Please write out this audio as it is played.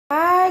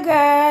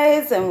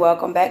guys, and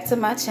welcome back to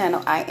my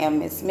channel. I am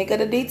Ms Meka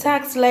the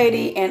Detox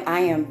Lady, and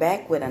I am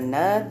back with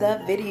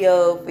another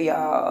video for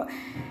y'all.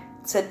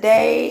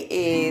 Today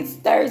is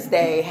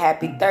Thursday.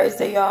 Happy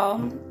Thursday,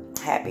 y'all.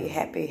 Happy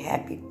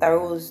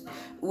Thursday.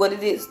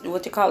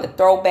 What you call it?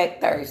 Throwback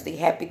Thursday.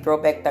 Happy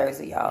Throwback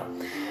Thursday, y'all.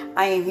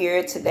 I am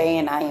here today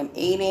and I am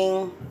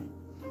eating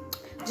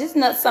just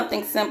not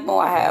something simple.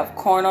 I have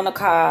corn on the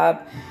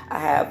cob. I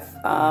have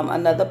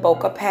another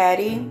boca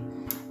patty.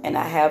 And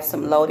I have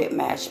some loaded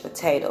mashed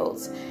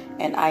potatoes.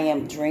 And I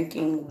am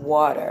drinking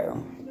water.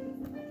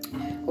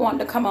 I wanted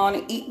to come on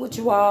and eat with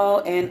you all.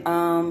 And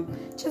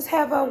just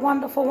have a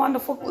wonderful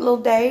little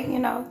day, you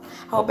know.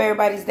 Hope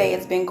everybody's day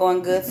has been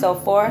going good so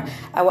far.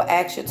 I will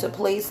ask you to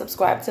please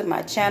subscribe to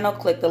my channel.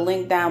 Click the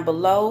link down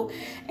below.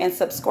 And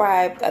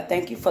subscribe. I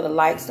thank you for the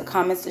likes, the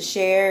comments, the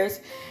shares.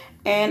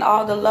 And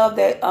all the love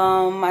that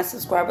my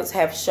subscribers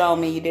have shown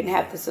me. You didn't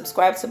have to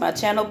subscribe to my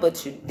channel,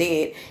 but you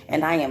did.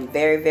 And I am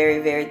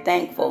very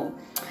thankful.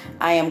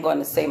 I am going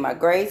to say my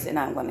grace and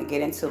I'm going to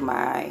get into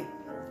my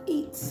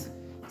eats.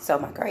 So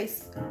my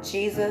grace,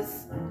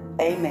 Jesus,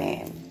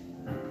 amen.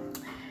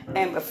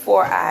 And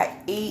before I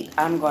eat,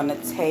 I'm going to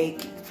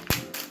take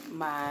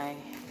my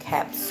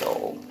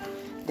capsule.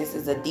 This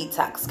is a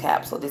detox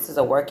capsule. This is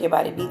a Work Your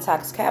Body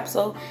detox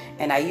capsule.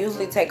 And I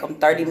usually take them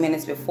 30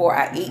 minutes before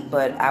I eat,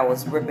 but I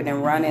was ripping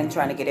and running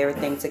trying to get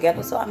everything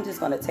together. So I'm just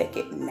going to take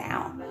it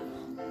now.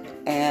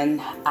 And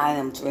I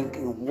am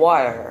drinking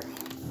water.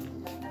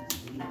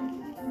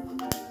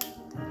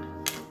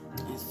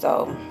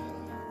 So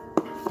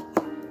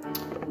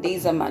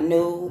these are my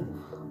new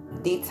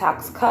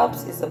detox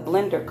cups. It's a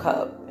blender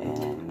cup.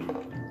 And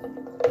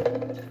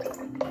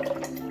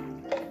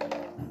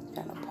I'm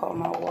going to pour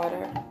my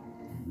water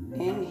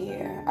in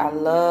here. I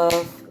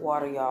love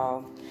water,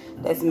 y'all.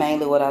 That's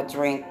mainly what I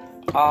drink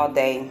all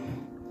day.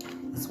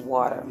 It's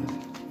water.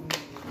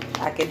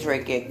 I could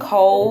drink it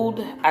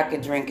cold. I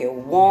could drink it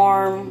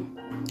warm.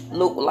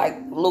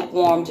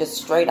 Lukewarm,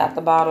 just straight out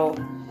the bottle.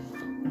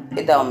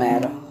 It don't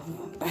matter.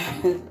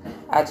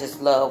 I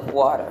just love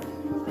water.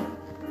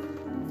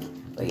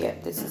 But yeah,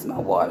 this is my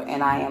water.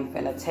 And I am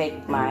gonna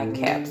take my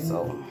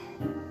capsule.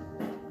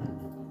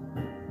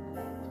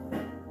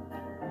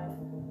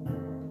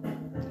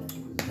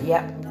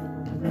 Yep.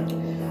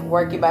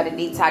 Work Your Body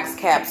detox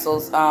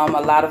capsules. A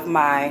lot of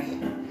my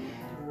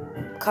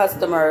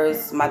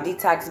customers, my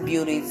detox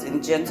beauties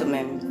and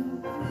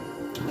gentlemen,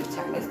 let me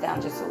turn this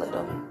down just a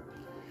little.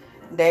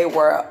 They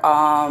were,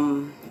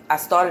 I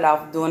started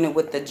off doing it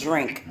with the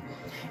drink.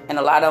 And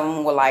a lot of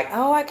them were like,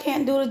 oh, I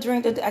can't do the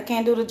drink. I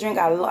can't do the drink.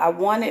 I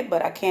want it,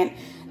 but I can't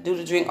do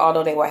the drink.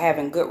 Although they were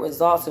having good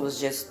results, it was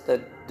just a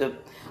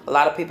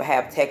lot of people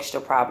have texture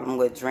problem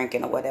with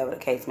drinking or whatever the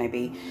case may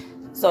be.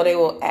 So they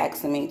were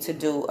asking me to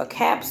do a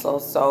capsule.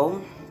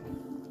 So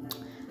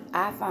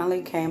I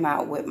finally came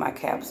out with my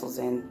capsules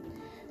and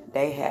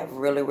they have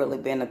really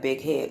been a big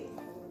hit.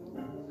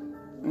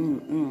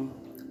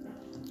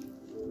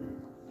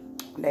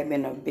 They've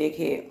been a big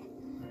hit.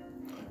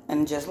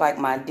 And just like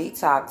my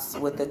detox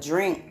with the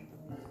drink,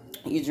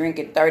 you drink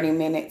it 30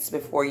 minutes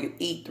before you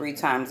eat 3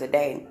 times a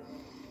day.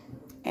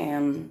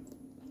 And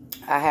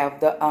I have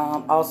the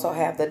also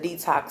have the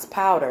detox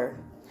powder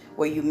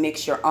where you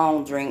mix your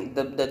own drink.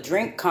 The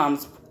drink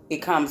comes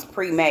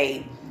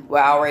pre-made.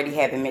 Well, I already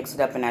have it mixed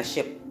up and I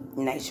ship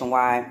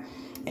nationwide.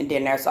 And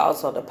then there's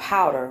also the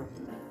powder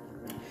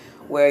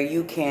where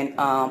you can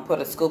put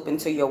a scoop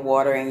into your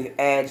water and you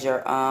add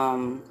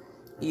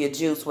your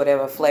juice,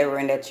 whatever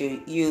flavoring that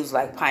you use,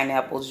 like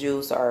pineapple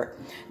juice or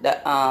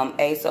the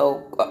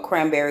ASO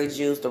cranberry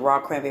juice, the raw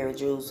cranberry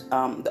juice,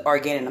 the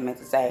organic, I meant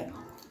to say.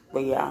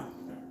 But yeah.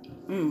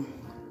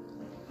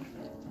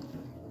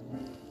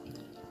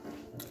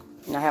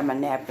 I have my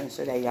napkins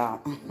today,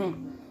 y'all.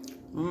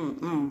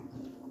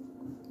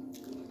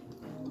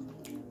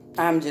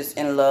 I'm just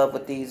in love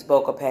with these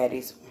boca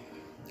patties.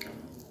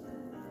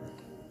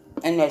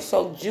 And they're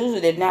so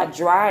juicy. They're not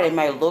dry. They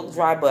may look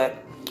dry, but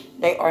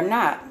they are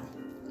not.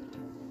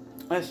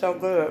 They're so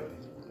good.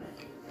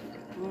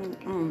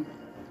 I'm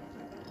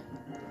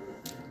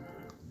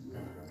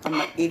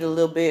going to eat a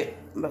little bit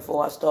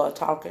before I start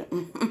talking.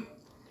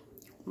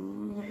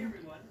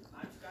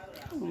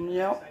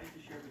 Yep.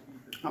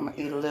 I'm going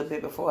to eat a little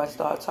bit before I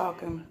start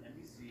talking.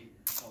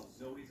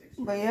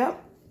 But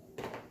yep.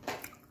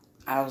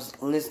 I was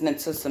listening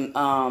to some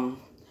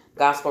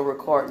gospel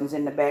recordings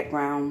in the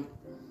background.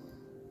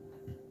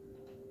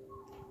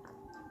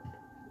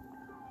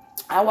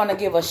 I want to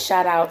give a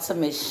shout out to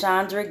Miss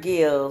Chandra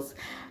Gills.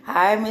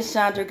 Hi, Miss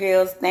Chandra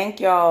Gills. Thank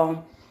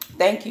y'all.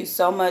 Thank you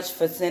so much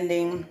for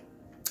sending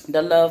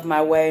the love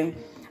my way.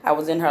 I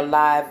was in her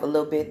live a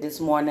little bit this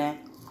morning,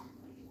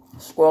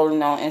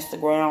 scrolling on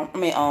Instagram.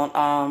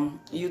 On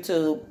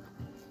YouTube.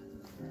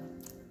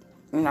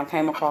 And I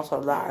came across her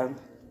live.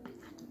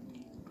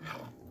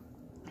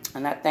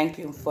 And I thank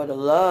you for the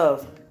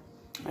love.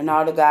 And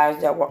all the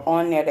guys that were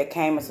on there that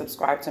came and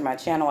subscribed to my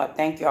channel. I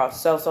thank y'all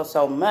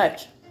so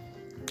much.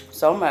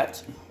 So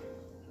much.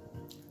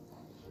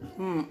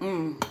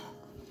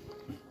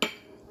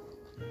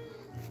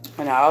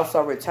 And I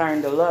also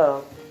returned the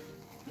love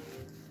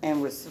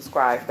and was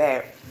subscribed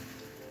back.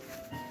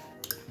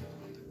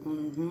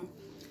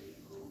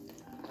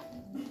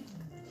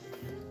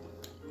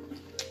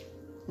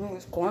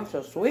 This corn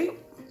so sweet.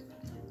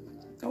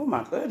 Oh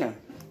my goodness.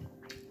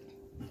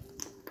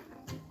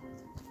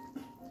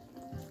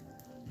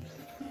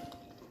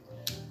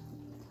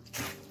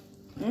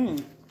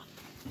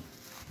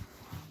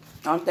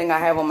 Only thing I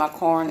have on my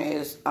corn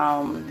is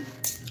a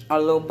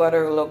little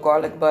butter, a little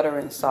garlic butter,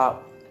 and salt.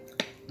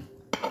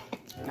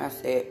 That's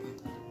it.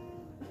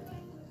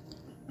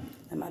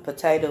 And my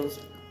potatoes.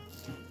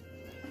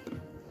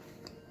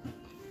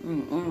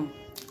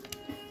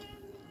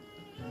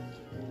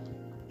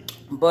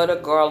 Butter,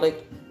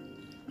 garlic,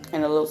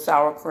 and a little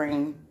sour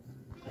cream.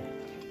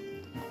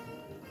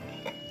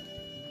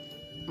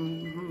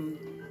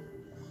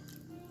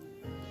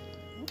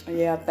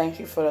 Yeah, thank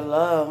you for the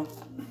love.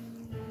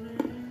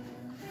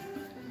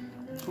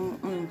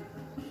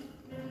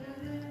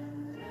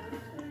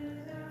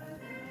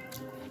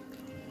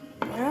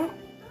 Yeah.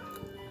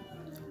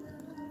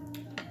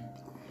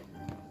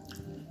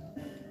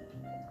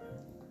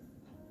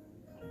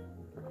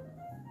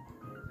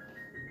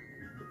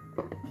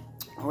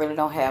 I really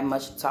don't have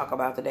much to talk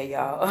about today,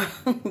 y'all.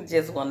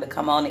 Just wanted to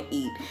come on and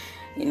eat.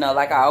 You know,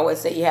 like I always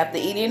say, you have to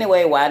eat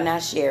anyway. Why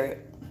not share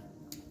it?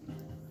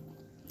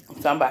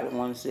 Somebody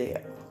want to see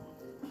it.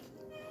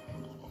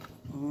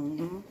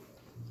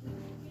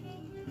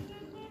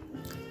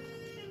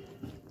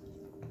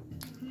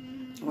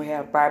 We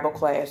have Bible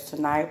class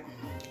tonight.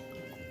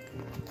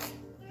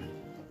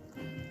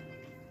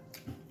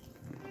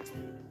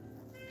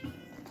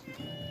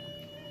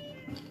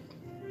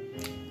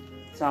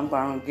 So I'm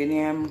going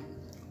to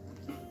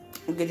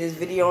get this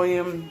video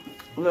in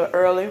a little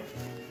early.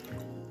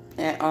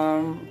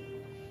 And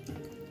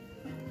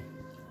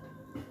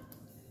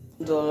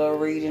do a little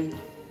reading.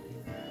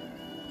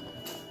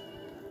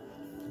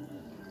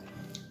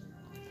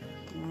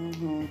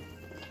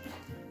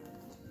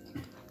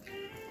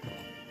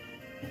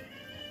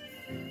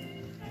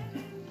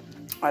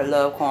 I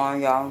love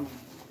corn, y'all.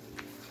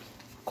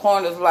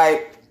 Corn is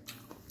like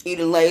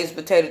eating Lay's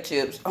potato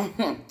chips.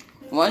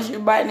 Once you're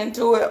biting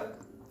into it,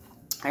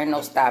 ain't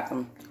no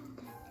stopping.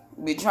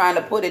 Be trying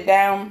to put it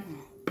down.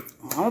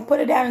 I'm gonna put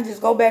it down and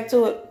just go back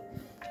to it.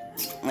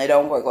 It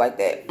don't work like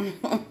that.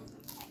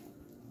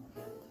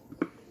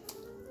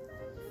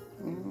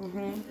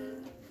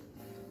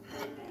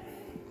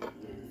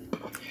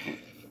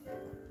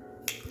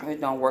 It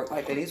don't work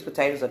like that. These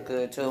potatoes are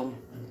good too.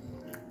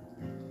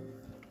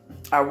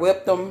 I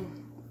whipped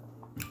them.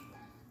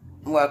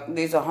 Well,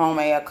 these are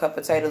homemade. I cut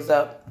potatoes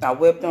up. I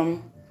whipped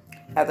them.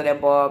 After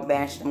that boiled,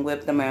 mashed them,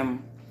 whipped them,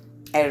 and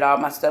added all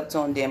my stuff to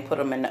them. Then put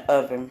them in the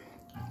oven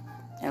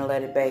and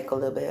let it bake a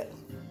little bit.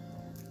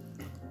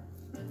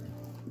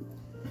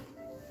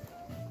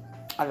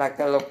 I like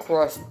that little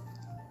crust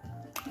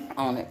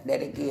on it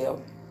that it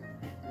gives.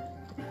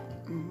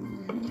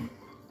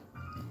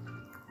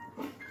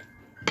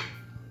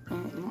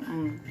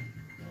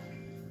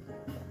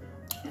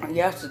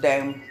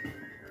 Yesterday,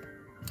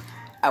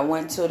 I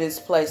went to this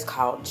place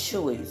called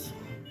Chewy's.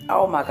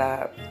 Oh my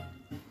God.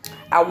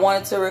 I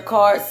wanted to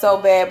record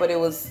so bad, but it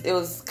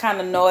was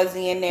kind of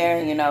noisy in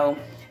there, you know,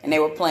 and they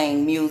were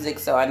playing music,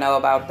 so I know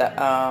about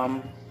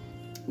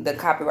the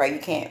copyright. You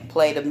can't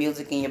play the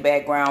music in your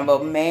background,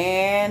 but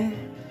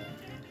man,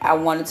 I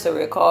wanted to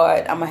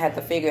record. I'm gonna have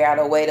to figure out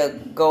a way to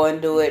go and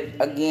do it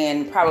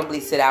again, probably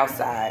sit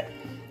outside,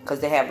 because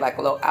they have like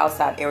a little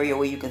outside area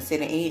where you can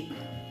sit and eat.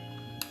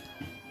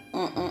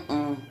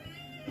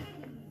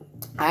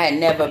 I had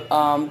never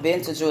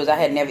been to Chewy's. I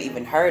had never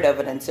even heard of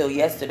it until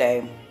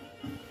yesterday.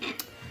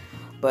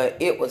 But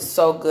it was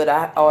so good.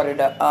 I ordered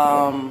a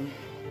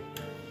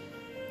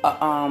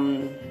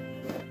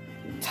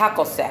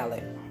taco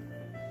salad.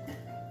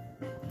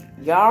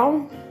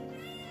 Y'all,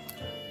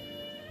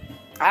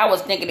 I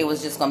was thinking it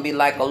was just gonna be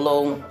like a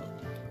little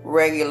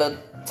regular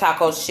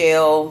taco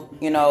shell,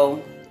 you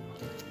know.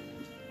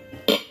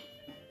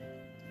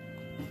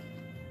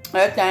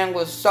 That thing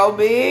was so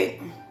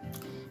big,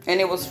 and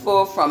it was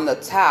full from the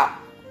top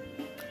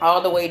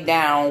all the way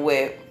down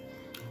with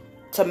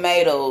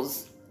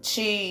tomatoes,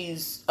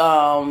 cheese,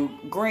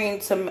 green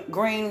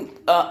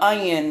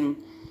onion,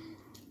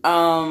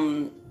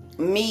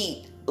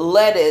 meat,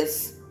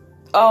 lettuce.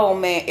 Oh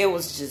man, it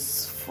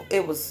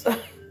was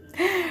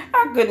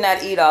I could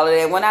not eat all of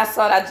that. When I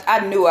saw it, I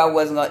knew I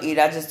wasn't gonna eat.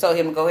 I just told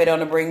him to go ahead on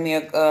and bring me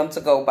a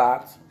to-go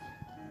box.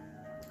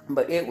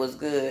 But it was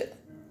good.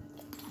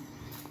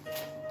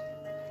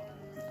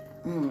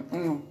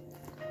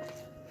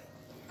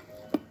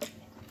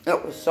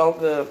 It was so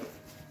good.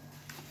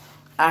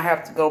 I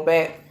have to go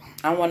back.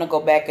 I want to go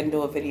back and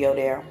do a video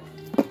there.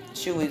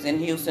 Chewy's in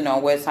Houston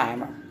on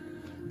Westheimer.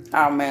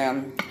 Oh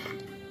man,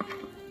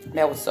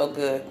 that was so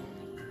good.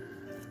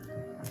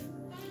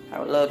 I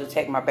would love to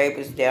take my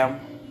babies down.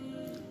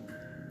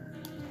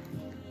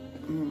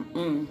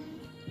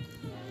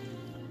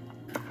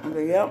 But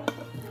yep,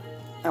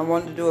 I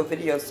wanted to do a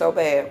video so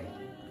bad.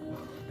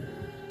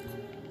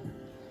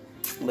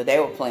 But But they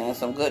were playing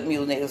some good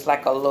music. It's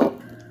like a little,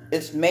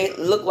 it's made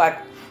look like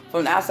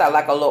from the outside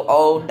like a little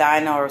old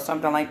diner or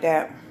something like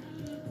that.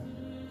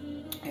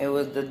 It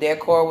was, the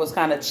decor was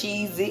kind of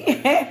cheesy,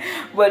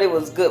 but it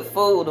was good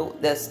food.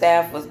 The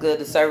staff was good.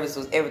 The service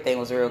was, everything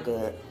was real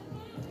good.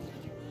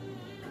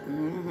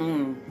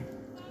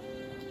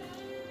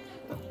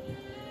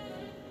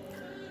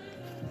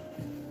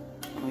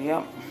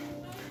 Yep.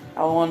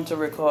 I wanted to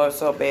record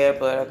so bad,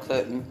 but I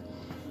couldn't.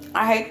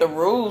 I hate the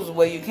rules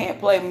where you can't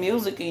play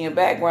music in your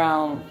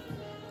background.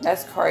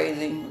 That's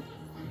crazy.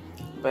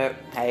 But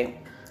hey,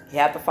 you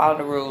have to follow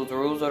the rules. The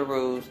rules are the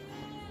rules.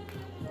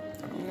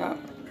 Yeah.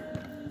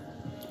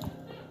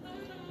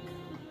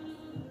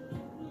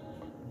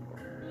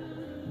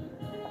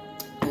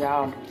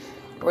 Y'all,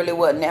 really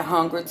wasn't that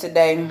hungry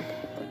today,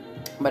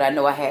 but I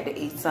know I had to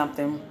eat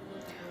something.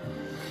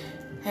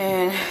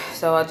 And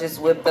so I just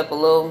whipped up a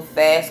little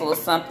fast little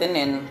something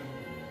and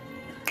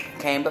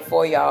came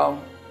before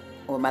y'all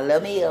with my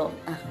little meal.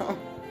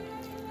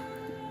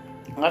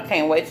 I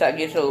can't wait till I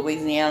get to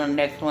Louisiana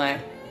next one.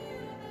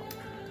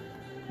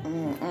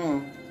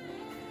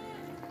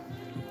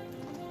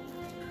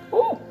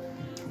 Ooh.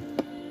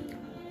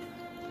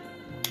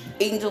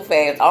 Eating too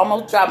fast.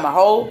 Almost dropped my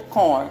whole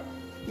corn.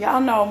 Y'all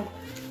know,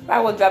 if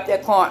I would drop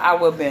that corn, I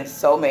would have been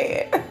so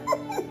mad.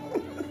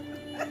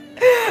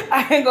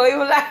 I ain't gonna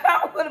even lie,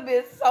 I would have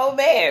been so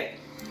mad.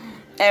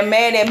 And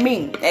mad at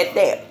me at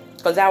that.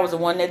 Because I was the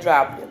one that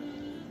dropped it.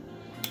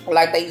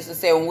 Like they used to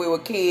say when we were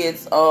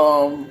kids,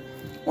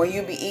 when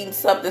you be eating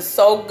something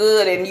so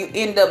good and you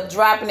end up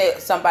dropping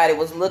it, somebody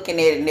was looking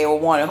at it and they were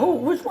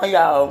wondering, which one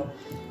y'all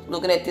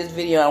looking at this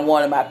video and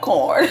wanted my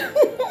corn?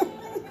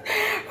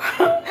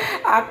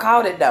 I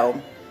caught it though.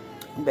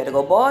 You better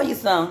go boil you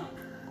some.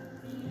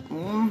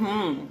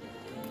 You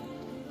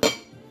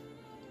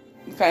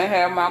can't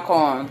have my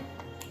corn.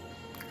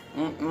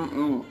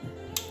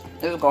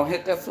 It's gonna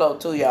hit that floor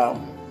too, y'all.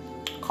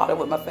 Caught it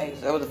with my face.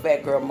 That was a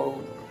fat girl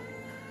move.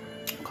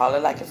 Call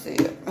it like I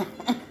said.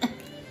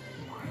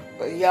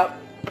 But yep.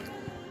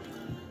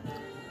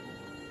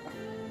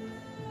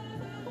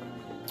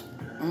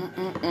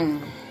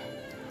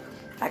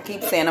 I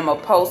keep saying I'm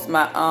gonna post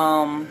my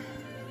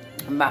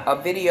a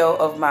video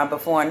of my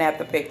before and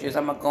after pictures.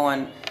 I'm gonna go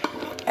and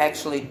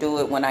actually do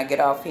it when I get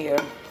off here.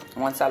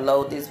 Once I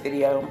load this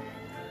video.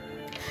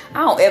 I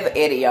don't ever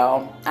edit,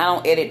 y'all. I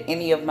don't edit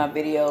any of my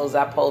videos.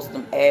 I post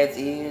them as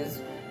is.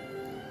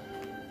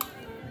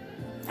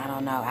 I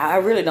don't know. I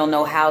really don't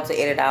know how to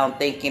edit. I don't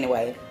think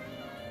anyway.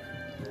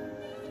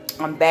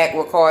 I'm back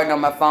recording on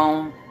my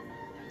phone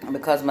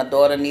because my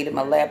daughter needed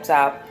my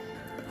laptop.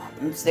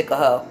 I'm sick of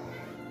her.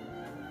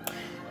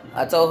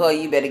 I told her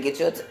you better get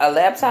you a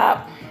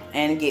laptop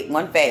and get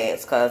one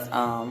fast because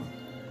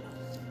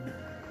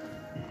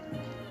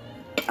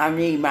I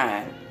need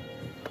mine.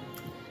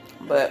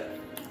 But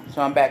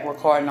so I'm back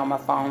recording on my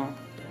phone.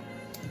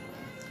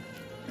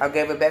 I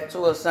gave it back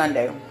to her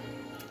Sunday,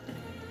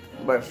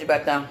 but she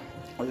about to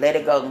let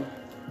it go.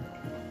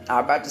 I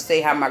was about to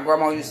say how my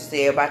grandma used to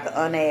say about to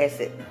unass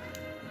it.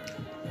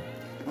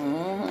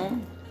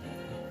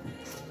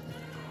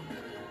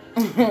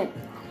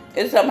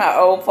 It's something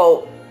how old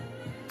folk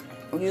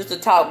used to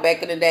talk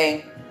back in the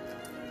day.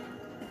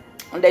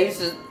 They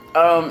used to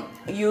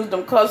use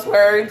them cuss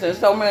words in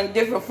so many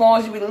different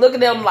forms. You be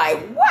looking at them like,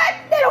 what?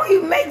 That don't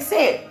even make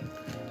sense.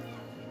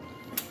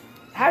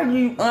 How do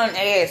you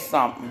unass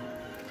something?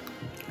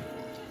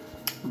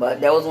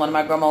 But that was one of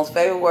my grandma's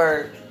favorite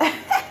words.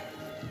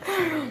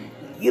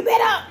 You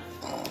better.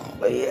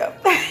 But yeah.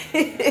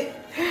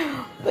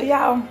 But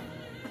y'all,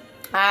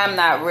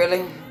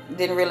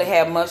 didn't really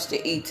have much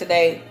to eat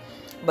today.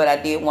 But I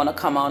did want to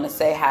come on and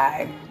say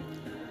hi.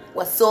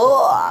 What's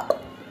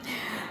up?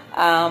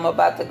 I'm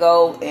about to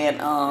go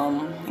and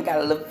I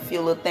got a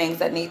few little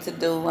things I need to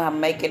do. I'm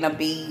making a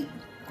bead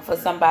for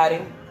somebody.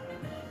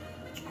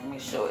 Let me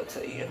show it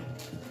to you.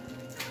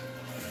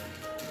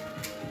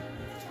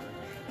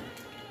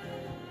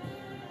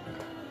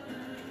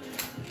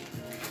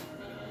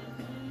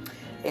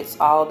 It's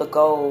all the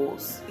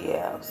golds.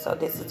 Yeah, so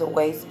this is a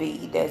waist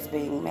bead that's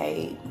being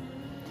made.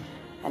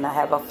 And I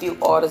have a few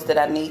orders that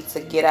I need to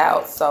get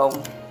out. So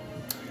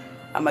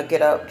I'm going to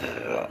get up.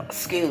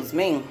 Excuse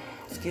me.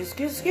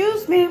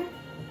 Excuse me.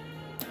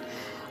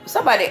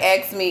 Somebody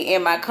asked me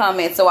in my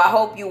comments, so I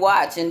hope you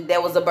watch, and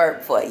that was a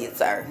burp for you,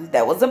 sir.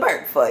 That was a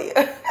burp for you.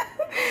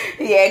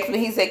 He asked me,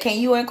 he said, can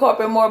you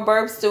incorporate more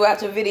burps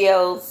throughout your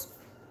videos?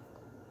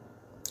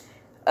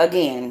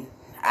 Again,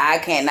 I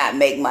cannot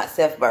make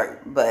myself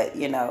burp, but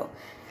you know,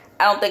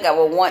 I don't think I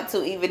would want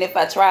to, even if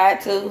I tried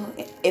to.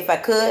 If I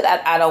could,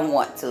 I don't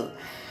want to.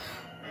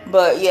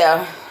 But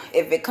yeah,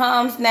 if it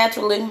comes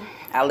naturally,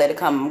 I'll let it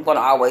come. I'm going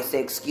to always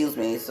say, excuse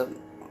me, it's a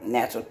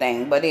natural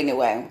thing. But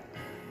anyway,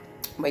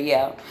 but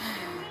yeah.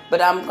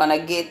 But I'm going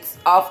to get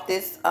off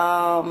this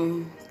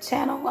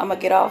channel. I'm going to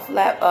get off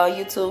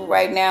YouTube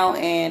right now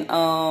and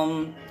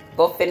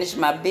go finish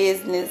my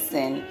business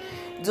and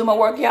do my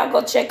work. Y'all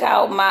go check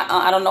out my,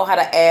 I don't know how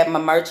to add my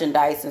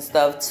merchandise and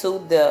stuff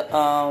to the,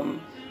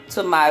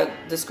 to my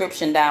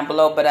description down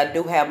below. But I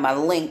do have my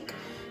link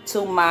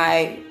to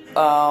my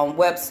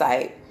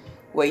website,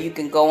 where you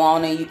can go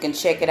on and you can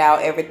check it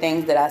out.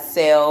 Everything that I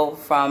sell,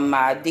 from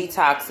my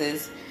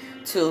detoxes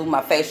to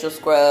my facial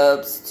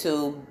scrubs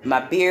to my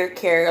beard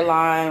care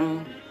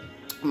line,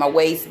 my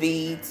waist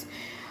beads,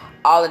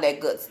 all of that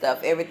good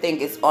stuff.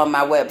 Everything is on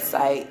my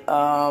website.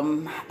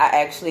 I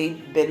actually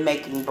been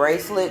making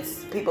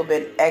bracelets. People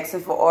been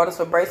asking for orders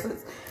for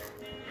bracelets.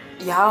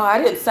 Y'all,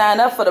 I didn't sign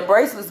up for the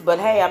bracelets, but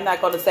hey, I'm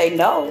not going to say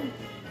no.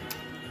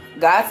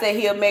 God said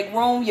he'll make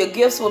room. Your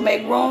gifts will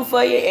make room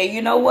for you. And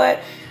you know what?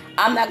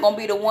 I'm not going to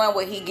be the one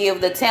where he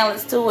give the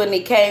talents to and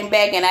he came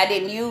back and I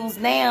didn't use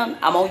now.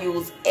 I'm going to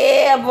use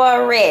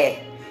every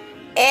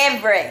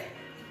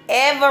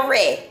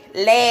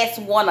last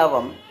one of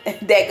them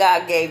that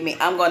God gave me.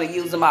 I'm going to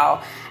use them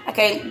all. I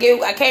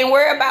can't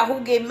worry about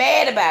who get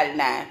mad about it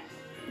now.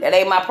 That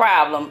ain't my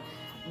problem.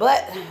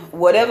 But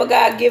whatever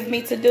God gives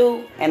me to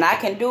do, and I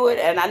can do it,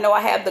 and I know I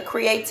have the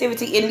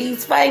creativity in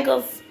these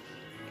fingers,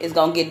 it's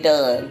going to get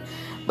done.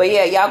 But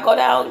yeah, y'all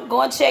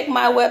go and check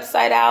my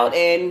website out.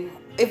 And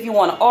if you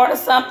want to order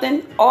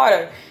something,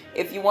 order.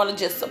 If you want to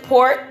just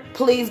support,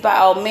 please, by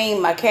all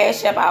means, my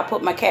Cash App. I'll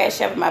put my Cash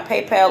App and my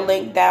PayPal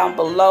link down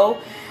below.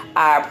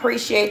 I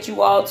appreciate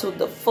you all to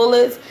the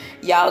fullest.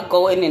 Y'all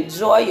go and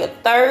enjoy your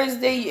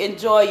Thursday.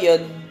 Enjoy your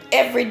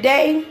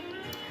everyday.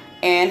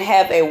 And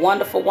have a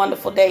wonderful,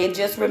 wonderful day. And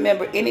just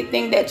remember,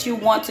 anything that you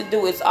want to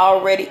do is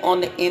already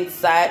on the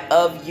inside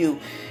of you.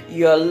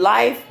 Your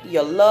life,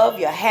 your love,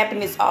 your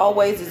happiness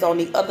always is on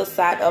the other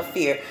side of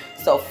fear.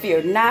 So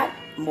fear not.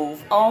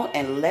 Move on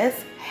and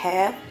let's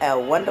have a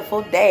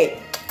wonderful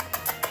day.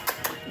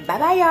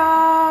 Bye-bye,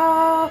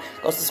 y'all.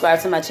 Go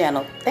subscribe to my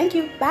channel. Thank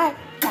you. Bye.